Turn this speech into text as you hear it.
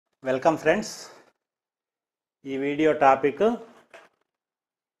Welcome friends. ఈ video topic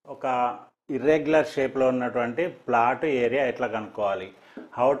ఒక irregular షేప్లో ఉన్నటువంటి ప్లాట్ ఏరియా ఎట్లా కనుక్కోవాలి,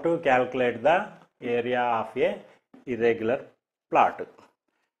 how to calculate the area of A irregular plot.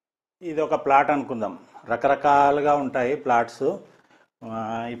 ఇది ఒక ప్లాట్ అనుకుందాం. రకరకాలుగా ఉంటాయి ప్లాట్స్.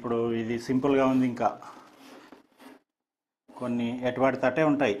 ఇప్పుడు ఇది సింపుల్గా ఉంది, ఇంకా కొన్ని ఎటువంటి తట్టే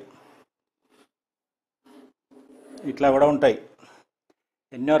ఉంటాయి, ఇట్లా కూడా ఉంటాయి.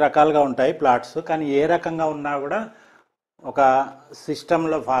 ఎన్నో రకాలుగా ఉంటాయి ప్లాట్స్. కానీ ఏ రకంగా ఉన్నా కూడా ఒక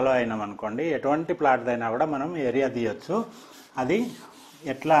సిస్టంలో ఫాలో అయినాం అనుకోండి, ఎటువంటి ప్లాట్ అయినా కూడా మనం ఏరియా తీయచ్చు. అది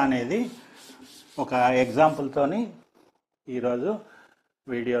ఎట్లా అనేది ఒక ఎగ్జాంపుల్తోని ఈరోజు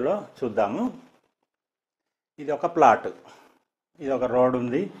వీడియోలో చూద్దాము. ఇది ఒక ప్లాట్, ఇది ఒక రోడ్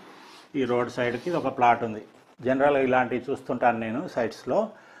ఉంది, ఈ రోడ్ సైడ్కి ఇది ఒక ప్లాట్ ఉంది. జనరల్గా ఇలాంటివి చూస్తుంటాను నేను సైట్స్లో.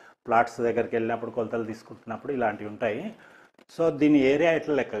 ప్లాట్స్ దగ్గరికి వెళ్ళినప్పుడు కొలతలు తీసుకుంటున్నప్పుడు ఇలాంటివి ఉంటాయి. సో దీని ఏరియా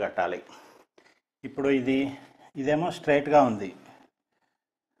ఎట్లా లెక్క కట్టాలి. ఇప్పుడు ఇదేమో స్ట్రైట్గా ఉంది,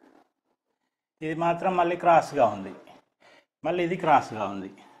 ఇది మాత్రం మళ్ళీ క్రాస్గా ఉంది, మళ్ళీ ఇది క్రాస్గా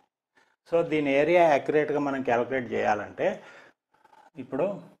ఉంది. సో దీని ఏరియా యాక్యురేట్గా మనం క్యాలిక్యులేట్ చేయాలంటే, ఇప్పుడు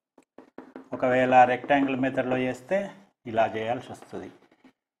ఒకవేళ రెక్టాంగిల్ మెథడ్లో చేస్తే ఇలా చేయాల్సి వస్తుంది.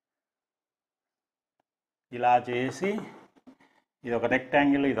 ఇలా చేసి ఇది ఒక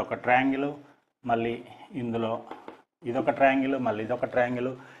రెక్టాంగిల్, ఇది ఒక ట్రయాంగిల్, మళ్ళీ ఇందులో ఇదొక ట్రయాంగిల్, మళ్ళీ ఇదొక ట్రయాంగిల్,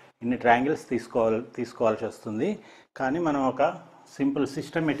 ఇన్ని ట్రయాంగిల్స్ తీసుకోవాల్సి వస్తుంది. కానీ మనం ఒక సింపుల్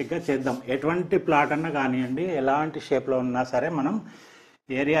సిస్టమేటిక్గా చేద్దాం. ఎటువంటి ప్లాట్ అన్నా కానివ్వండి, ఎలాంటి షేప్లో ఉన్నా సరే మనం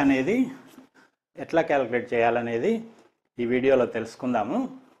ఏరియా అనేది ఎట్లా క్యాలిక్యులేట్ చేయాలనేది ఈ వీడియోలో తెలుసుకుందాము.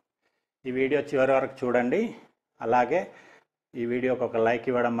 ఈ వీడియో చివరి వరకు చూడండి. అలాగే ఈ వీడియోకి ఒక లైక్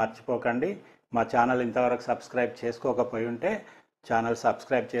ఇవ్వడం మర్చిపోకండి. మా ఛానల్ ఇంతవరకు సబ్స్క్రైబ్ చేసుకోకపోయి ఉంటే ఛానల్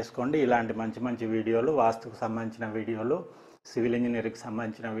సబ్స్క్రైబ్ చేసుకోండి. ఇలాంటి మంచి మంచి వీడియోలు, వాస్తుకు సంబంధించిన వీడియోలు, సివిల్ ఇంజనీరింగ్కి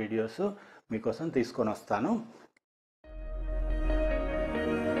సంబంధించిన వీడియోస్ మీకోసం తీసుకొని వస్తాను.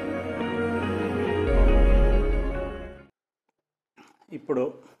 ఇప్పుడు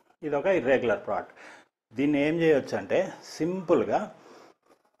ఇదొక ఇర్రెగ్యులర్ ప్లాట్. దీన్ని ఏం చేయొచ్చు అంటే సింపుల్గా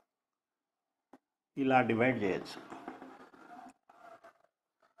ఇలా డివైడ్ చేయొచ్చు.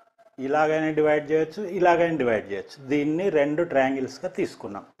 ఇలాగైనా డివైడ్ చేయొచ్చు, ఇలాగైనా డివైడ్ చేయొచ్చు. దీన్ని రెండు ట్రయాంగిల్స్గా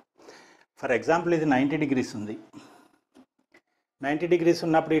తీసుకున్నాం. ఫర్ ఎగ్జాంపుల్ ఇది 90 డిగ్రీస్ ఉంది. 90 డిగ్రీస్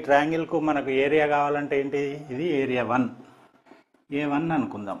ఉన్నప్పుడు ఈ ట్రయాంగిల్కు మనకు ఏరియా కావాలంటే ఏంటి, ఇది ఏరియా 1, A1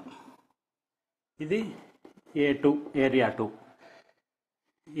 అనుకుందాం. ఇది A2, area 2.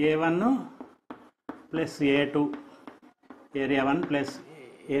 A1 plus A2, area 1 plus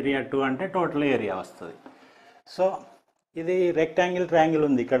area 2 అంటే టోటల్ ఏరియా వస్తుంది. సో ఇది రెక్టాంగిల్ ట్రయాంగిల్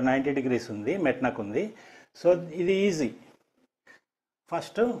ఉంది, ఇక్కడ 90 డిగ్రీస్ ఉంది, మెట్నక్ ఉంది. సో ఇది easy.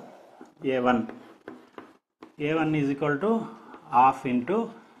 First A1 is equal to half into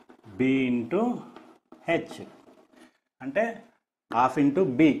B into H, అంటే హాఫ్ ఇంటూ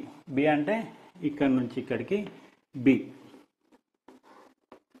B అంటే ఇక్కడ నుంచి ఇక్కడికి B,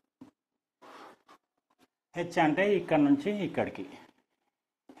 హెచ్ అంటే ఇక్కడ నుంచి ఇక్కడికి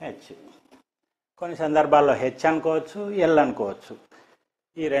హెచ్. కొన్ని సందర్భాల్లో హెచ్ అనుకోవచ్చు, ఎల్ అనుకోవచ్చు.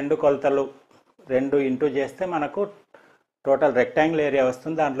 ఈ రెండు కొలతలు రెండు ఇంటూ చేస్తే మనకు టోటల్ రెక్టాంగిల్ ఏరియా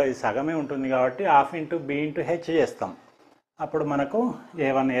వస్తుంది. దాంట్లో ఇది సగమే ఉంటుంది కాబట్టి half into B into H చేస్తాం. అప్పుడు మనకు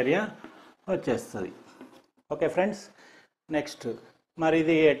A1 ఏరియా వచ్చేస్తుంది. Okay friends. నెక్స్ట్, మరి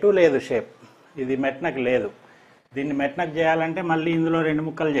ఇది ఎటు లేదు షేప్, ఇది మెట్నక్ లేదు. దీన్ని మెట్నక్ చేయాలంటే మళ్ళీ ఇందులో రెండు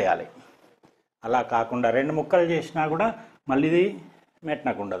ముక్కలు చేయాలి. అలా కాకుండా రెండు ముక్కలు చేసినా కూడా మళ్ళీ ఇది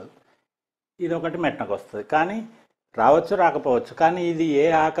మెట్నక్ ఉండదు, ఇది ఒకటి మెట్నకు వస్తుంది. కానీ రావచ్చు, రాకపోవచ్చు. కానీ ఇది ఏ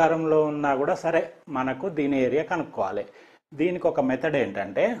ఆకారంలో ఉన్నా కూడా సరే మనకు దీని ఏరియా కనుక్కోవాలి. దీనికి ఒక మెథడ్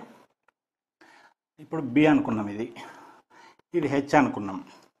ఏంటంటే, ఇప్పుడు B అనుకున్నాం, ఇది హెచ్ అనుకున్నాం,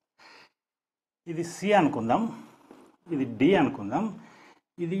 ఇది C అనుకుందాం, ఇది D అనుకుందాం,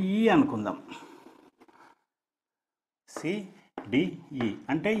 ఇది E అనుకుందాం. CDE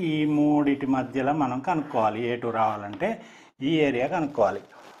అంటే ఈ మూడిటి మధ్యలో మనం కనుక్కోవాలి. A2 రావాలంటే ఈ ఏరియా కనుక్కోవాలి.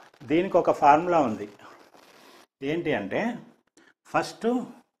 దీనికి ఒక ఫార్ములా ఉంది. ఏంటి అంటే, ఫస్ట్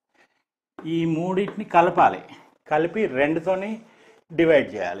ఈ మూడింటిని కలపాలి, కలిపి రెండుతోని డివైడ్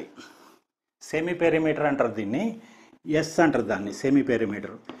చేయాలి. సెమీ పెరిమీటర్ అంటారు దీన్ని, ఎస్ అంటారు దాన్ని, సెమీ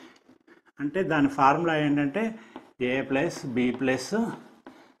పెరిమీటర్. అంటే దాని ఫార్ములా ఏంటంటే A plus B plus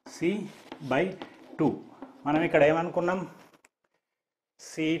C/2. మనం ఇక్కడ ఏమనుకున్నాం,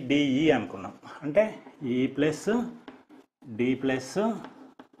 CDE అనుకున్నాం. అంటే E plus D plus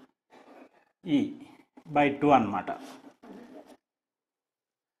E/2 అన్నమాట.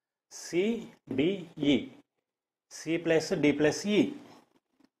 CDE, C plus D plus E.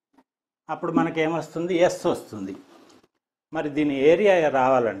 అప్పుడు మనకేమొస్తుంది, ఎస్ వస్తుంది. మరి దీని ఏరియా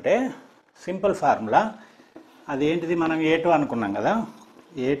రావాలంటే సింపుల్ ఫార్ములా, అదేంటిది, మనం A2 అనుకున్నాం కదా,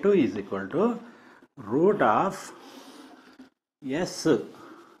 A2 is equal to root of S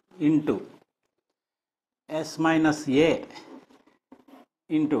into S minus A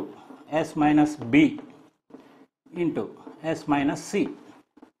into S minus B into S minus C.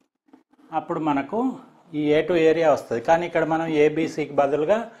 అప్పుడు మనకు ఈ A2 ఏరియా వస్తుంది. కానీ ఇక్కడ మనం ABCకి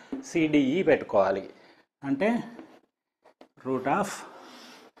బదులుగా CDE పెట్టుకోవాలి. అంటే రూట్ ఆఫ్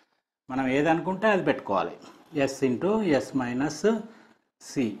మనం ఏదనుకుంటే అది పెట్టుకోవాలి, S into S minus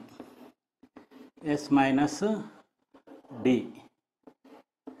C, S minus D,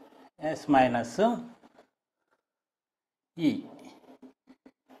 S minus E.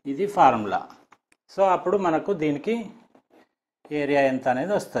 ఇది ఫార్ములా. సో అప్పుడు మనకు దీనికి ఏరియా ఎంత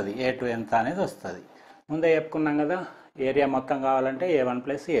అనేది వస్తుంది, A2 ఎంత అనేది వస్తుంది. ముందే చెప్పుకున్నాం కదా, ఏరియా మొత్తం కావాలంటే A1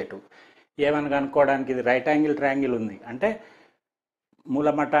 ప్లస్ A2. A1 కనుక్కోవడానికి ఇది రైట్ యాంగిల్ ట్రయాంగిల్ ఉంది, అంటే మూల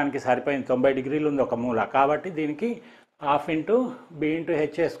మట్టానికి సరిపోయింది, 90 డిగ్రీలు ఉంది ఒక మూల, కాబట్టి దీనికి half into B into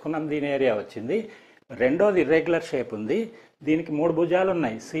H వేసుకున్నాం, దీని ఏరియా వచ్చింది. రెండోది ఇర్రెగ్యులర్ షేప్ ఉంది, దీనికి 3 భుజాలు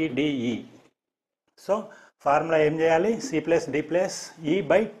ఉన్నాయి, CDE. సో ఫార్ములా ఏం చేయాలి, C plus D plus E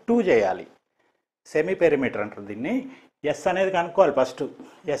by 2 చేయాలి. సెమీ పెరిమీటర్ అంటారు దీన్ని. S అనేది కనుక్కోవాలి first.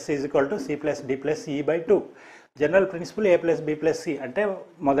 S is equal to C plus D plus E by 2. General principal A plus B plus C, అంటే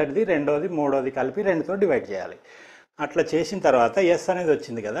మొదటిది రెండోది మూడోది కలిపి 2తో డివైడ్ చేయాలి. అట్లా చేసిన తర్వాత S అనేది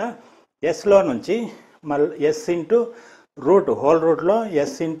వచ్చింది కదా, Sలో నుంచి మళ్ళీ S ఇంటూ రూట్, హోల్ రూట్లో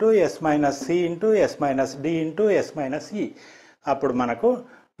S into S minus C into S minus D into S minus E. అప్పుడు మనకు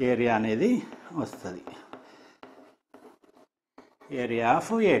ఏరియా అనేది వస్తుంది, area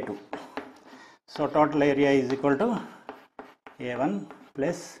of A2. So total area is equal to A1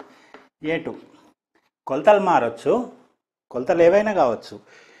 plus A2. కొలతలు మారచ్చు, కొలతలు ఏవైనా కావచ్చు.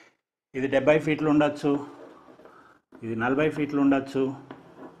 ఇది 70 ఫీట్లు ఉండొచ్చు, ఇది 40 ఫీట్లు ఉండొచ్చు,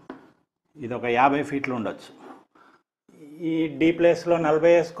 ఇది ఒక 50 ఫీట్లు ఉండొచ్చు. ఈ D ప్లేస్లో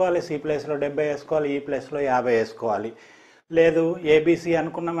 40 వేసుకోవాలి, C ప్లేస్లో 70 వేసుకోవాలి, E ప్లేస్లో 50 వేసుకోవాలి. లేదు ABC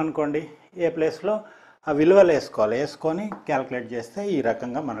అనుకున్నాం అనుకోండి, ఏ ప్లేస్లో ఆ విలువలు వేసుకోవాలి. వేసుకొని క్యాల్కులేట్ చేస్తే ఈ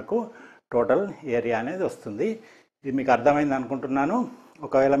రకంగా మనకు టోటల్ ఏరియా అనేది వస్తుంది. ఇది మీకు అర్థమైంది అనుకుంటున్నాను.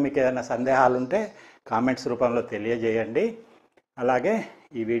 ఒకవేళ మీకు ఏదైనా సందేహాలు ఉంటే కామెంట్స్ రూపంలో తెలియజేయండి. అలాగే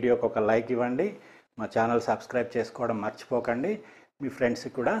ఈ వీడియోకి ఒక లైక్ ఇవ్వండి. మా ఛానల్ సబ్స్క్రైబ్ చేసుకోవడం మర్చిపోకండి. మీ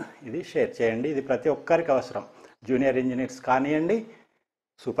ఫ్రెండ్స్కి కూడా ఇది షేర్ చేయండి. ఇది ప్రతి ఒక్కరికి అవసరం. జూనియర్ ఇంజనీర్స్ కానివ్వండి,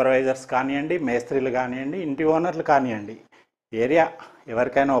 సూపర్వైజర్స్ కానివ్వండి, మేస్త్రీలు కానివ్వండి, ఇంటి ఓనర్లు కానివ్వండి. ఏరియా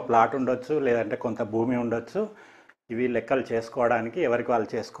ఎవరికైనా ఒక ప్లాట్ ఉండొచ్చు, లేదంటే కొంత భూమి ఉండొచ్చు. ఇవి లెక్కలు చేసుకోవడానికి, ఎవరికి వాళ్ళు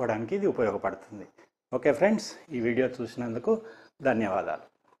చేసుకోవడానికి ఇది ఉపయోగపడుతుంది. ఓకే ఫ్రెండ్స్, ఈ వీడియో చూసినందుకు ధన్యవాదాలు.